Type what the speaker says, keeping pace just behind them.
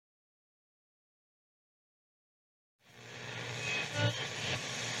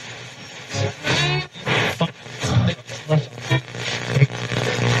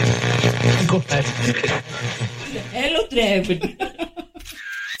What happened?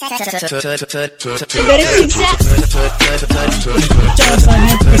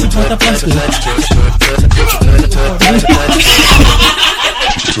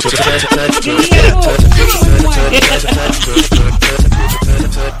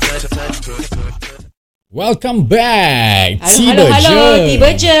 Welcome back. Hello,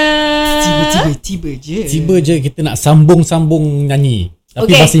 tiba je. Tiba je kita nak sambung-sambung nyanyi.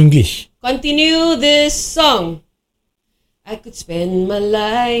 Tapi bahasa English. Continue this song. I could spend my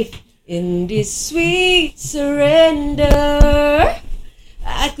life in this sweet surrender.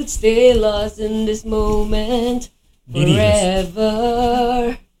 I could stay lost in this moment forever.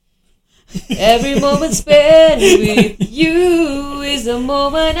 Every moment spent with you is a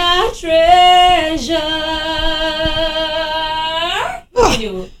moment I treasure.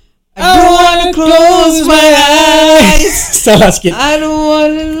 Continue. I don't wanna close my eyes. Salah sikit. I don't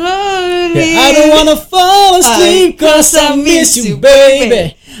wanna love you. I don't wanna fall asleep cause I miss you,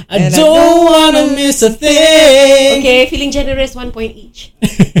 baby. I don't wanna miss a thing. Okay, feeling generous, 1 point each.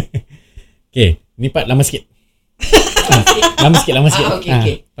 Okay, ni part lama sikit. Lama sikit.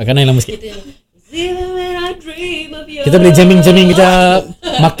 Okay. Pakanan lama sikit. Kita boleh jamming kejap,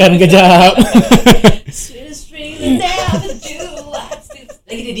 makan kejap.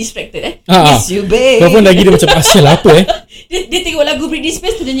 Lagi dia distracted Miss you babe. Kau pun lagi dia macam asal apa dia tengok lagu Britney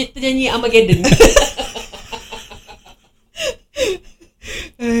Spears terjanyi Armageddon.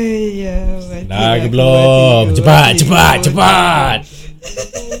 Dah ke belum? Cepat.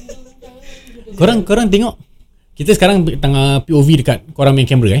 Korang tengok. Kita sekarang tengah POV dekat korang main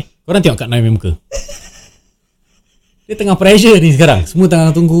kamera Korang tengok Kak Nai main muka. Dia tengah pressure ni sekarang. Semua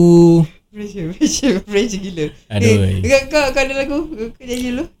tengah tunggu. Pressure gila. Aduh. Kau ada lagu? Kau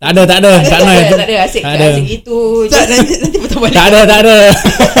nyanyi dulu. Tak ada. Kak Nai Tak ada. Asyik itu. Nanti potong balik. Tak ada.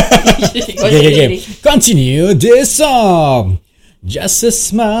 Okay. Continue this song. Just a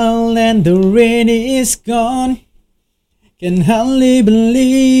smile and the rain is gone. Can hardly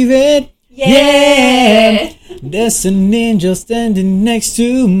believe it. Yeah. There's an angel standing next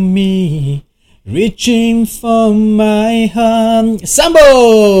to me, reaching for my hand.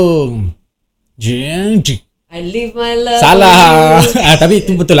 Sambung. I live my love. Salah. Tapi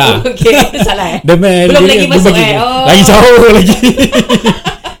itu betul lah. Okay, salah Belum lagi masuk Lagi jauh lagi.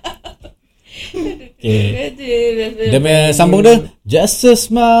 Okay. Dia sambung dia. Just a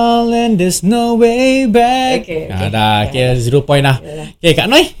smile and there's no way back. Okay. Dah kira 0 point lah. Okay, Kak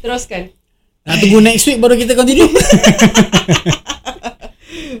Noi, teruskan. nak tunggu next week baru kita continue.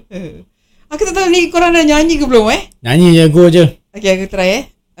 Aku tak tahu ni korang dah nyanyi ke belum Nyanyi je, go je. Okay, aku try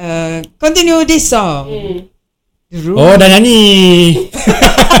continue this song. Oh, dah nyanyi.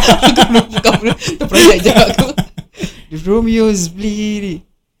 Kau belum terperanjat je aku. The Romeo's bleeding,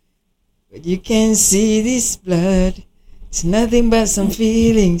 but you can see this blood. It's nothing but some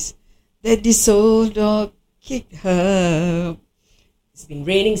feelings that this old dog kicked her. It's been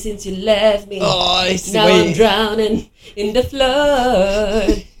raining since you left me. Now I'm drowning in the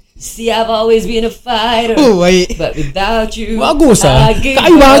flood. See, I've always been a fighter, but without you, bagus lah. I give Kak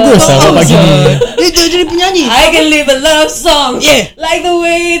bagus lah bagi ni. Dia jadi penyanyi. I can live a love song, like the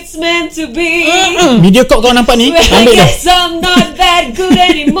way it's meant to be. Media kau nampak ni? I Ambil dah. guess I'm not that good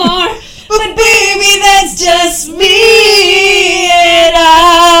anymore, but baby, that's just me and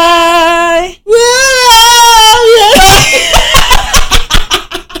I.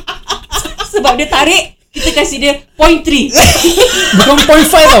 Sebab dia tarik, kita kasih dia point 3. Bukan point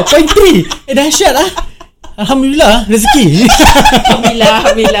 5 tau, point 3. Dahsyat lah. Alhamdulillah, rezeki.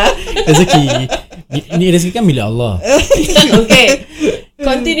 Alhamdulillah. Rezeki. Ini rezeki kan milik Allah. Okay,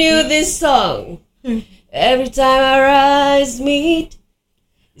 continue this song. Every time our eyes meet,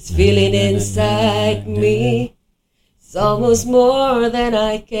 it's feeling inside me. It's almost more than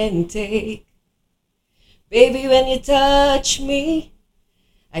I can take. Baby, when you touch me,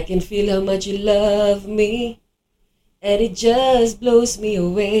 I can feel how much you love me, and it just blows me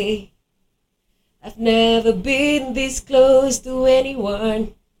away. I've never been this close to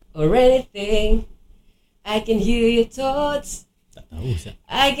anyone or anything. I can hear your thoughts,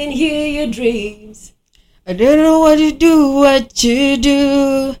 I can hear your dreams. I don't know what you do, I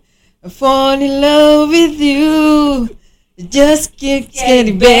fall in love with you. It just keeps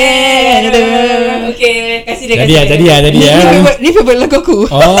getting better. Okay, kasih dia. Jadi ya. Ni favorite lagu aku.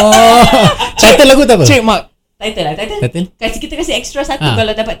 Oh, title lagu tak apa? Trademark. Title. Kita kasih extra satu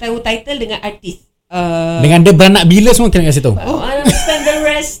kalau dapat tahu title dengan artis. Dengan dia beranak bila semua kena kasih tahu. I wanna spend the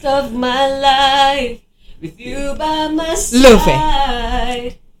rest of my life with you by my side. Love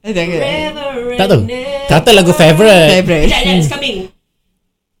Tak tahu. Kata lagu favorite. It's coming.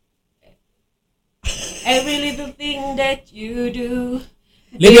 Every little thing that you do.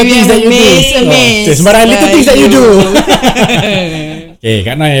 Little things that you do. Okay, sembarang little things that you do. Okay,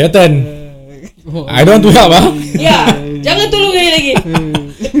 Kak Noi, your turn. I don't want to help. Ya, jangan tolong saya lagi.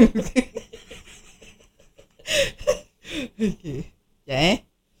 Okay. Ya,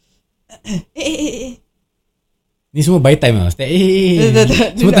 Ni semua by time lah. Tak.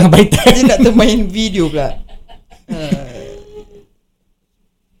 Semua tengah by time. Dia nak termain video pula.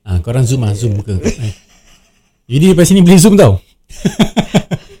 Korang zoom lah. Zoom buka. Jadi daripada sini boleh zoom tau.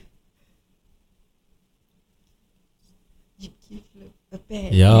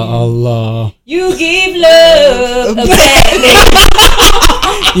 Ya Allah. You give love a bad name.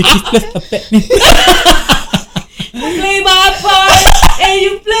 You give love a bad name. Play my part and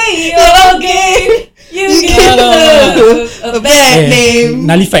you play your game. You give love a bad name.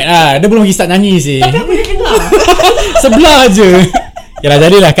 Nullified lah. Dia belum lagi start nyanyi sih. Tapi aku dah dengar. Sebelah je. Yalah,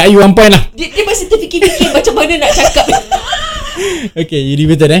 jadilah Kak Ayu 1 point lah. Dia masih terfikir-fikir macam mana nak cakap. Okay, you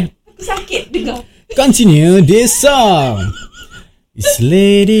betul Aku sakit dengar. Continue this song. It's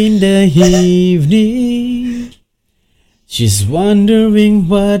late in the evening. She's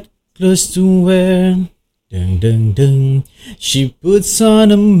wondering what clothes to wear. Dun dun dun. She puts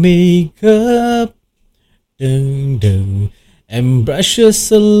on a makeup. Dun dun. And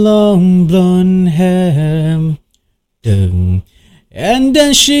brushes a long blonde hair. Dun. And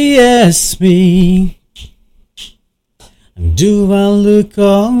then she asks me, do I look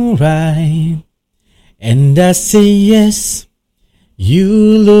alright? And I say yes.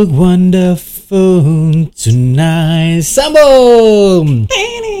 You look wonderful tonight. Sambung.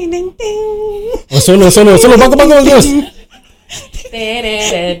 Oh, solo. Bagus.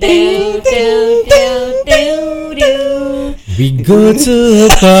 We go to a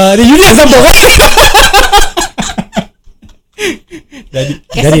party. You dah sambung.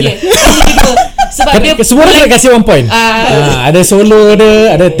 Jadilah. Sebab dia semua orang nak kasih 1 point. Ada solo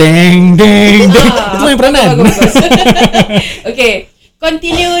ada deng. Itu yang peranan. Bagus. Okay,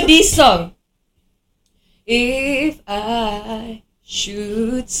 continue this song. If I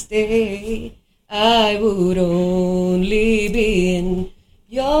should stay, I would only be in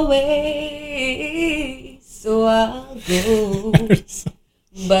your way. So I'll go,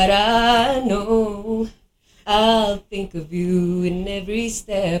 but I know I'll think of you in every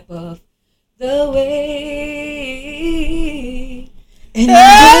step of the way. And I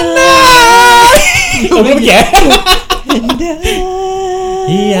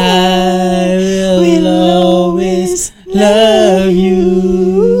will always love you.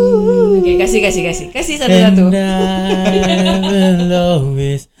 Okay, kasih satu-satu. And I will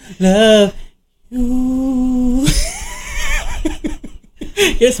always love you.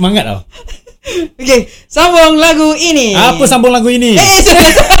 Ya, semangat tau. Okay, sambung lagu ini. Apa sambung lagu ini?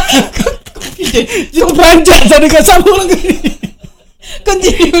 Itu panjang saya dekat sambung lagu ini.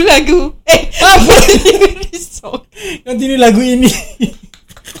 Continue lagu. Apa continue this song? Continue lagu ini.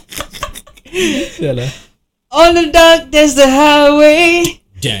 Salah. On the dark there's the highway.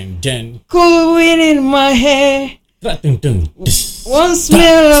 Jang. Cool wind in my hair. Tung. One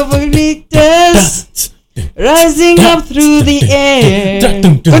smell of eucalyptus rising up through the air.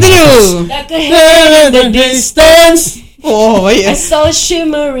 Continue. Like a hair in the distance, Oh, I yeah. saw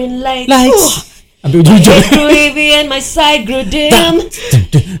shimmering lights. Ambil jujur. My gravy and my sight grew dim.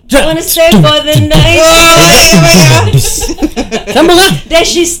 Wanna stay for the night. Sambung lah. There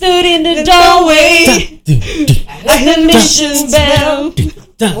she stood in the doorway. I heard the mission bell.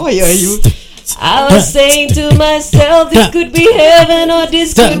 Why are you? I was saying to myself, this could be heaven or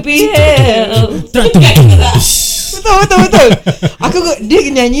this could be hell. Betul. Dia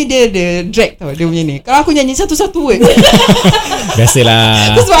nyanyi, dia ada drag tau. Dia punya ni. Kalau aku nyanyi satu-satu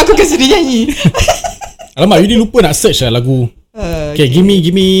Biasalah. Itu sebab aku kasi dia nyanyi. Alamak, you ni lupa nak search lah lagu. Okay, give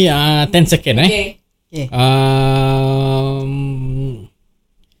me 10 second Okay.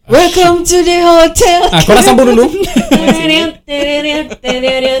 Welcome to the hotel. Korang sambung dulu.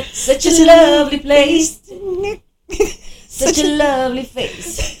 Such a lovely place. Such a lovely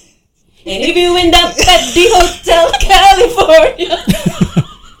face. And if you end up at the Hotel California.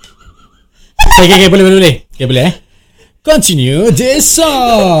 Okay, boleh. Okay, boleh Continue this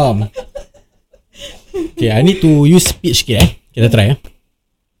song. Okay, I need to use speech sikit Kita try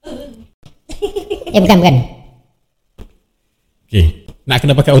Bukan. Okay, nak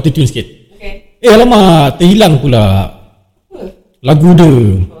kena pakai autotune sikit. Okay. Alamak, terhilang pula lagu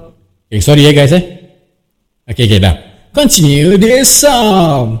dia. Okay, sorry guys Okay, dah. Continue this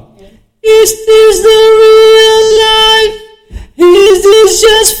song. Is this the real life? Is this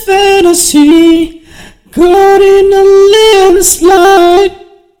just fantasy? Caught in a landslide.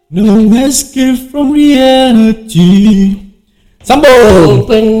 No escape from reality. Sambung.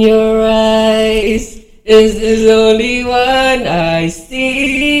 Open your eyes. This is only one I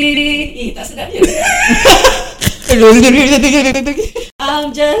see. Tak sedap je.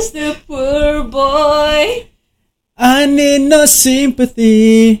 I'm just a poor boy. I need no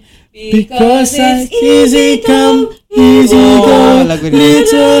sympathy because I easy come, easy go, lagu ni.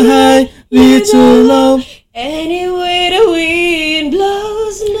 little high, little low. Anyway the wind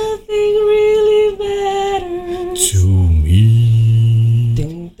blows, nothing really matters. To me.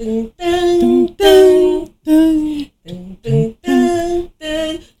 Dun, dun, dun, dun, dun, dun, dun,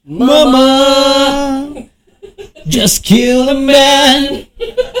 dun. Mama, just kill a man.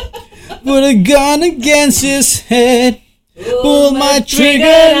 Put a gun against his head. Pull my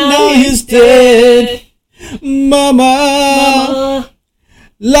trigger, now he's dead. Mama,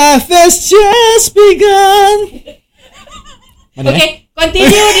 life has just begun. Mana Okay,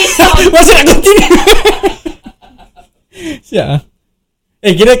 continue this song. Masih nak continue. Siap.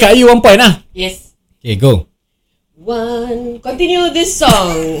 Kira kat you 1 point lah. Yes. Okay, go. Continue this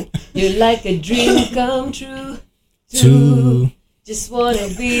song. You're like a dream come true. 2. Just wanna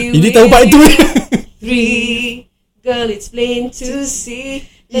be Ini with tahu part you. tu. 3. Girl, it's plain to see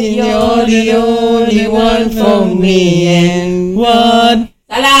that You're the only one for me. And 1.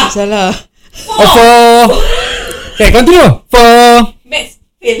 Salah. Salah. 4. Okay, continue. 4. Max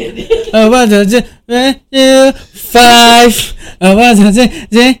failed. 5.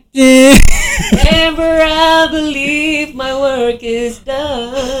 Never I believe my work is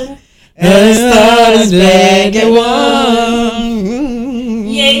done. The stars black and white.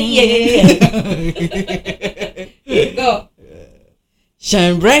 Yeah. Go.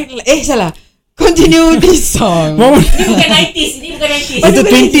 Shine bright. Salah. Continue this song. Ini bukan 90s. Ini bukan 90s. Itu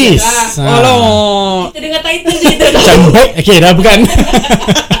 20s. Alamak. Kita dengar title je kita tahu. Cantik. Okay, dah bukan.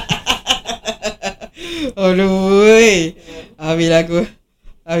 Aduh. Habis.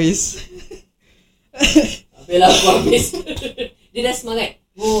 Habislah aku habis. Dia dah semangat.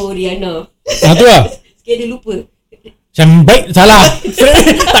 Oh, Rihanna. Tu lah. Sikit dia lupa. Macam baik salah.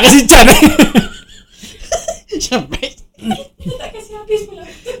 Tak kasi can. Shine bright. Kita tak kasi habis pula.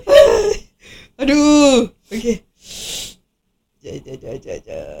 Aduh. Okay. Jap.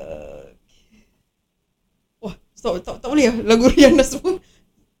 Wah, stop. Tak boleh lah. Lagu Rihanna semua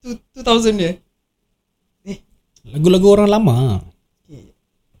 2000 dia. Lagu-lagu orang lama.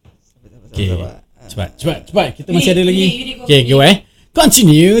 Okay. Cepat. Kita masih ada lagi. You go. Okay, go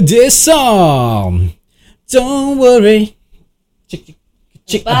Continue this song. Don't worry.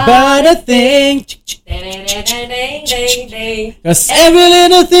 Check about a thing. Cause every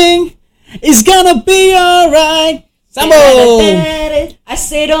little thing is gonna be alright. Sambung. I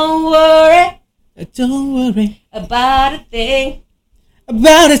say don't worry Don't worry about a thing,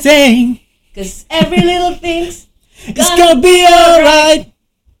 about a thing. cause every little thing's It's gonna be alright.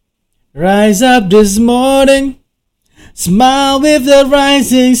 Rise up this morning, smile with the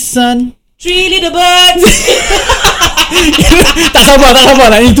rising sun. 3 little birds. Tak sabar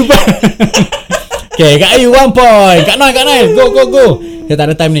nak itu pun. Okay, Kak Ayu 1 point. Kak Noi, go. Kita tak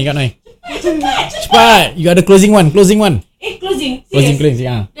ada time ni, Kak Noi. Cepat. You ada closing one. Closing. Closing.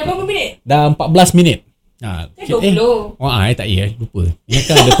 Dah berapa minit? Dah 14 minit. Kan 20. Tak lupa.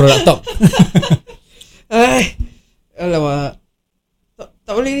 Ingatkan ada product talk. Alamak.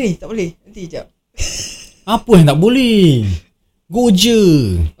 Tak boleh ni. Nanti jap. Apa yang tak boleh? Go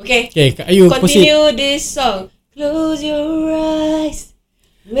je. Okay, Kak Ayu proceed. continue this song. Close your eyes,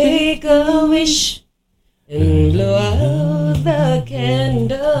 make a wish, and blow out the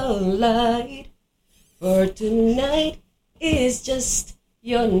candlelight. For tonight is just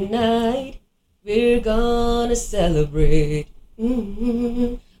your night. We're gonna celebrate.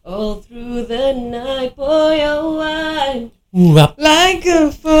 All through the night, pour your wine. Urap. Like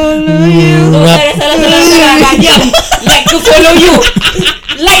a follow you. Oh, salah. Diam. Like to follow you.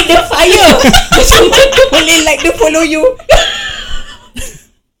 Light the fire. Macam mana boleh like to follow you?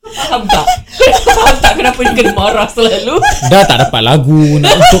 Faham tak kenapa dia kena marah selalu? Dah tak dapat lagu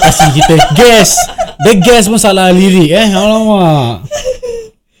nak untuk kasih kita guess. The guess pun salah lirik alamak.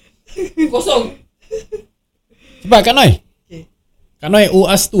 Kosong. Cepat Kak Noi. Okay. Kak Noi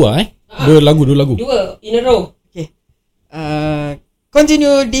UAS tu Dua lagu. 2 in a row. Okay.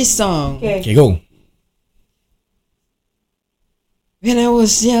 Continue this song. Okay. Okay, go. When I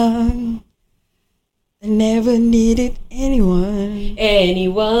was young, I never needed anyone.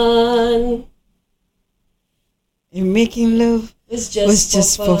 And making love was was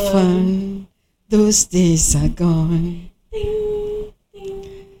just for fun. Those days are gone.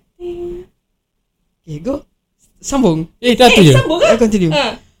 Okay, go. Sambung. Itu je. Sambung I kan? continue.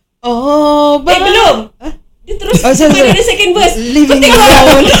 Oh, belum. Huh? Dia terus Oh, sorry, pada sorry. the second verse. Living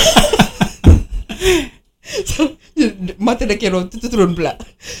alone. Mata dah kira turun pula.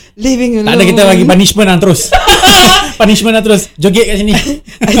 Living alone. Tak ada, kita bagi punishment lah terus. Punishment lah terus. Joget kat sini.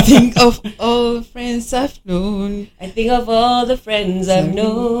 I think of all friends I've known. I think of all the friends I've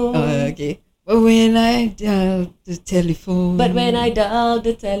known. Okay. But when I dial the telephone,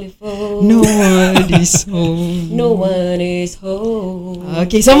 the telephone, no one is home. no one is home.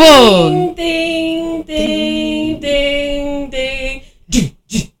 Okay, sambung. Ding, ding, ding, ding, ding,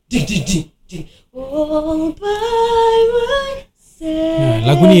 ding, ding, ding, ding, ding. All by myself.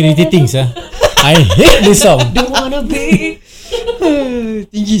 Lagu ni irritating sah. I hate this song. Don't wanna be.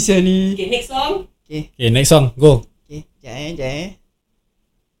 Tinggi saya ni. Okay, next song. Okay, Next song. Go. okay. Jangan.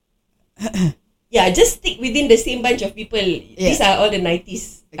 Yeah, just stick within the same bunch of people. Yeah. These are all the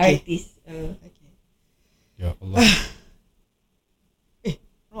 90s Okay. artists. Okay. Ya Allah.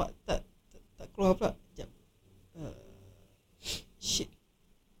 Nampak tak keluar pula. Sekejap. Shit.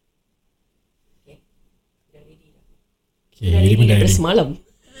 Okay, Dah jadi benda daripada ni. semalam.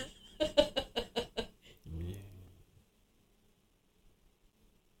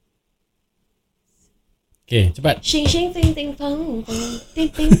 Okay, cepat. Shing shing ting ting pang pang ting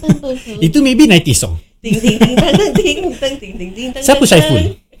ting pang pang pang. Itu maybe 90s song. Ting ting ting tang tang ting tang ting ting ting tang. Siapa tang, Saiful?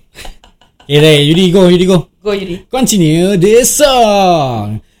 tang. Okay, Ray, Yudi go. Go Yudi. Continue this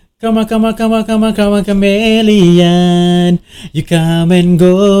song. Come on, chameleon. You come and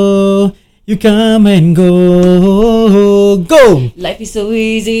go. Go. Life is so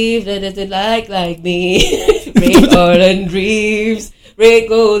easy if that doesn't like me. Red golden dreams. Red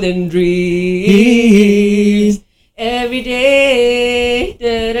golden dreams. Every day.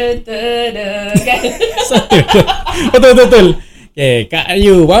 Da, da, da, da. Kan? Betul. Okay, Kak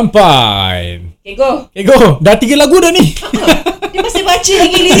Ayu, 1 point. Okay, go. Okay, go. Dah 3 lagu dah ni. Dia masih baca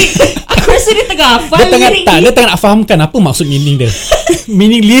lagi lirik. Aku rasa dia tengah hafal Dia tengah lirik tak, ni. dia tengah nak fahamkan apa maksud meaning dia.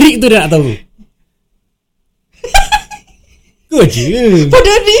 Meaning lirik tu dia nak tahu. Go je.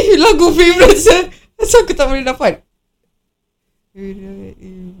 Padahal ni lagu favourite saya. Asal aku tak boleh dapat.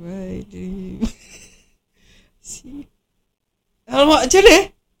 Alamak, macam mana?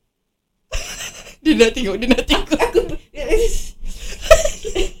 Dia nak tengok.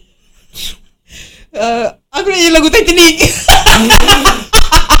 Aku nak nyanyi lagu Titanic.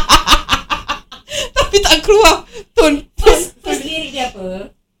 Tapi tak keluar tone. First lirik dia apa?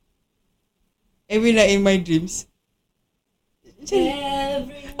 Every night in my dreams.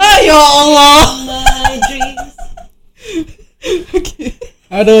 Every Ya Allah. my dreams. Okay.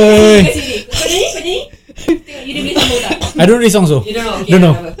 Aduh. Kat sini. Kau nyanyi? Tengok Yudi boleh sambung tak? I don't know this song so. You don't know. Okay, Don't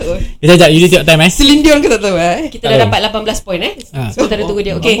know. tak apa. Sekejap, Yudi tengok time Selindion ke tak tahu Kita dah dapat 18 point Sementara tunggu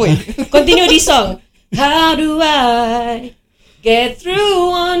dia. Okay. point. Continue this song. How do I get through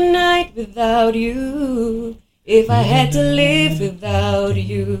one night without you? If I had to live without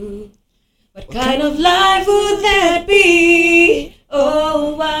you, what kind of life would that be?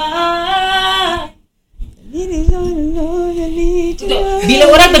 Oh, why? Bila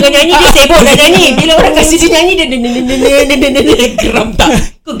orang tengah nyanyi dia sibuk nak nyanyi. Bila orang kasih dia nyanyi dia geram tak?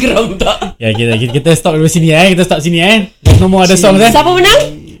 Kau geram tak? Ya, kita stop dulu sini Kita stop sini No more ada song Siapa menang?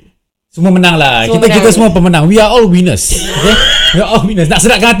 Semua menang lah. Semua Kita menang. semua pemenang. We are all winners. Okay? We are all winners. Nak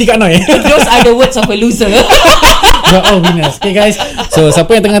sedapkan hati Kak Noi. Those are the words of a loser. We are all winners. Okay guys. So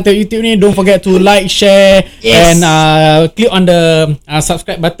siapa yang tengah tengok YouTube ni, don't forget to like, share Yes. and click on the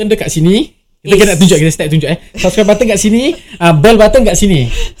subscribe button dekat sini. Kita kena tunjuk, kita start tunjuk Subscribe button kat sini, bell button kat sini,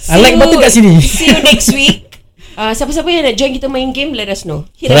 like button kat sini. See you next week. Siapa-siapa yang nak join kita main game, let us know.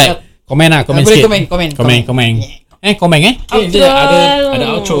 Hit us Alright. up. Komen lah, komen Boleh sikit. komen. Komen. Komen Outro. ada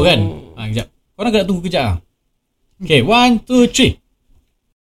outro kan. Kejap. Korang kena tunggu kejap lah. Okay, 1, 2, 3.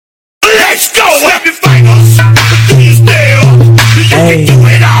 Let's go! Happy fingers! Please still! You can do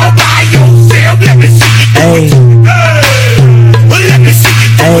it all by yourself. Let me see you do it. Hey! Let me see you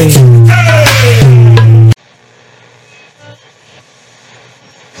do it. Hey!